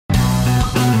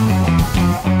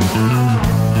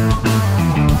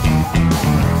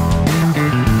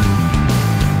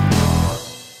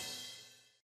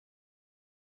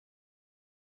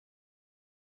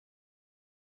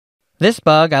This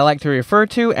bug I like to refer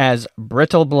to as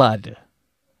brittle blood.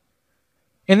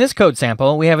 In this code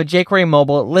sample, we have a jQuery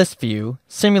mobile list view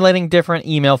simulating different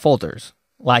email folders,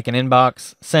 like an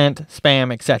inbox, sent,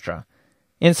 spam, etc.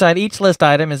 Inside each list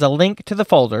item is a link to the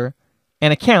folder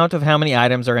and a count of how many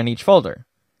items are in each folder.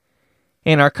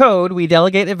 In our code, we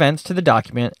delegate events to the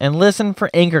document and listen for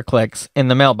anchor clicks in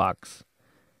the mailbox.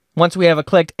 Once we have a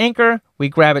clicked anchor, we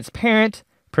grab its parent,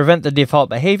 prevent the default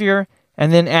behavior,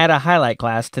 and then add a highlight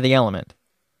class to the element.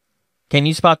 Can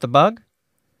you spot the bug?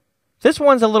 This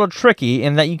one's a little tricky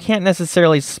in that you can't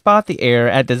necessarily spot the error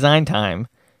at design time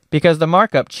because the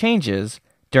markup changes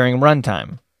during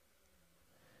runtime.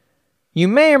 You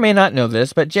may or may not know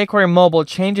this, but jQuery Mobile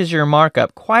changes your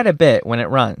markup quite a bit when it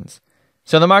runs.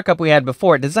 So the markup we had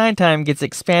before at design time gets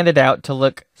expanded out to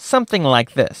look something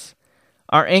like this.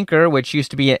 Our anchor, which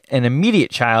used to be an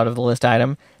immediate child of the list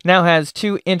item, now has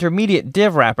two intermediate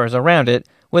div wrappers around it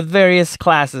with various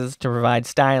classes to provide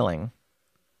styling.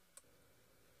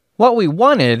 What we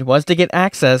wanted was to get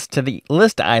access to the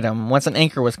list item once an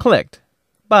anchor was clicked,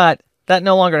 but that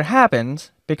no longer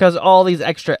happens because all these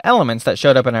extra elements that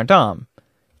showed up in our DOM.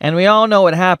 And we all know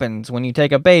what happens when you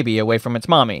take a baby away from its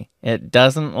mommy. It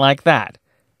doesn't like that.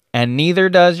 And neither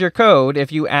does your code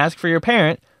if you ask for your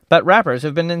parent, but wrappers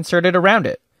have been inserted around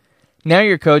it. Now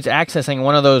your code's accessing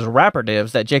one of those wrapper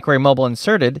divs that jQuery Mobile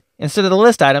inserted instead of the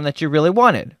list item that you really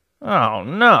wanted. Oh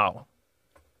no.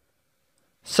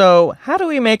 So how do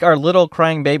we make our little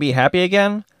crying baby happy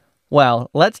again? Well,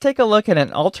 let's take a look at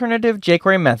an alternative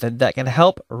jQuery method that can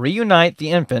help reunite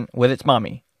the infant with its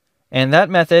mommy. And that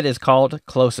method is called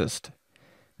closest.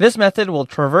 This method will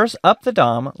traverse up the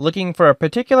DOM looking for a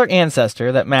particular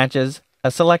ancestor that matches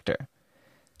a selector.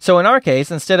 So in our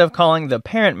case, instead of calling the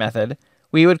parent method,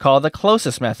 we would call the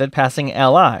closest method passing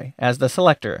li as the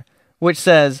selector, which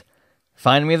says,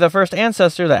 find me the first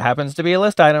ancestor that happens to be a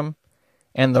list item.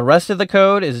 And the rest of the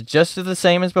code is just the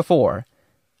same as before.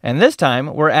 And this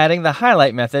time, we're adding the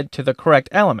highlight method to the correct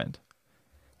element.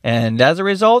 And as a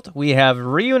result, we have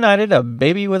reunited a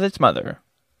baby with its mother.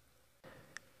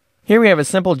 Here we have a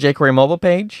simple jQuery mobile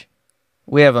page.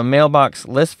 We have a mailbox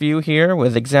list view here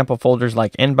with example folders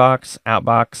like inbox,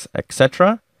 outbox,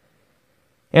 etc.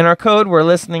 In our code, we're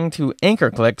listening to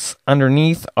anchor clicks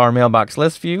underneath our mailbox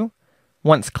list view.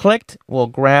 Once clicked, we'll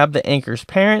grab the anchor's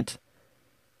parent,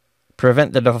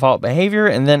 prevent the default behavior,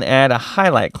 and then add a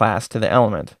highlight class to the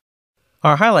element.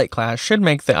 Our highlight class should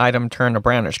make the item turn a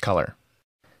brownish color.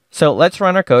 So let's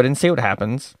run our code and see what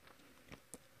happens.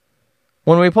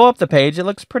 When we pull up the page, it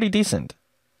looks pretty decent.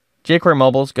 jQuery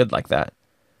Mobile's good like that.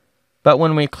 But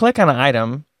when we click on an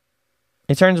item,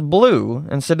 it turns blue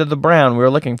instead of the brown we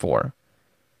were looking for.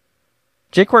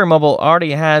 jQuery Mobile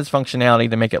already has functionality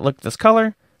to make it look this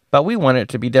color, but we want it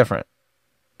to be different.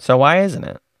 So why isn't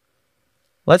it?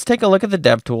 Let's take a look at the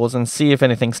DevTools and see if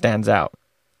anything stands out.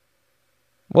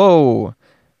 Whoa!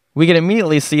 We can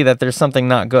immediately see that there's something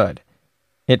not good.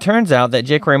 It turns out that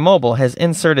jQuery Mobile has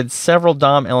inserted several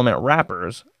DOM element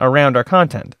wrappers around our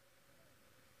content.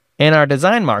 In our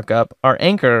design markup, our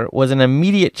anchor was an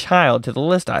immediate child to the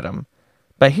list item,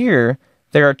 but here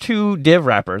there are two div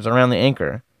wrappers around the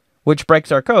anchor, which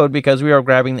breaks our code because we are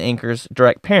grabbing the anchor's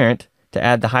direct parent to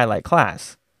add the highlight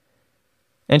class.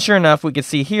 And sure enough, we can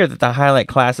see here that the highlight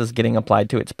class is getting applied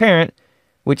to its parent,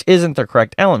 which isn't the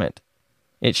correct element.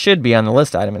 It should be on the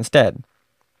list item instead.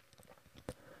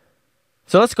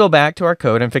 So let's go back to our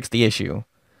code and fix the issue.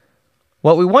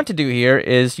 What we want to do here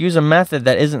is use a method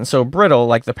that isn't so brittle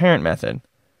like the parent method.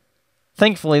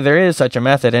 Thankfully, there is such a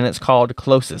method, and it's called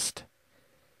closest.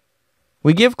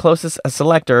 We give closest a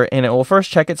selector, and it will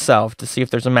first check itself to see if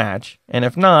there's a match, and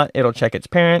if not, it'll check its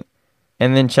parent,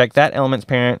 and then check that element's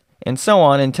parent, and so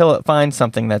on until it finds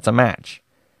something that's a match.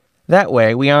 That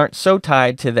way, we aren't so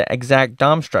tied to the exact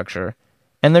DOM structure,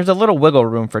 and there's a little wiggle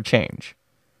room for change.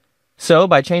 So,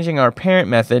 by changing our parent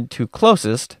method to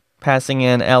closest, passing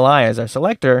in li as our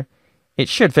selector, it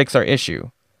should fix our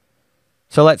issue.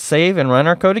 So let's save and run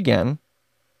our code again.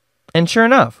 And sure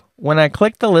enough, when I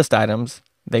click the list items,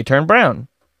 they turn brown.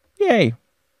 Yay!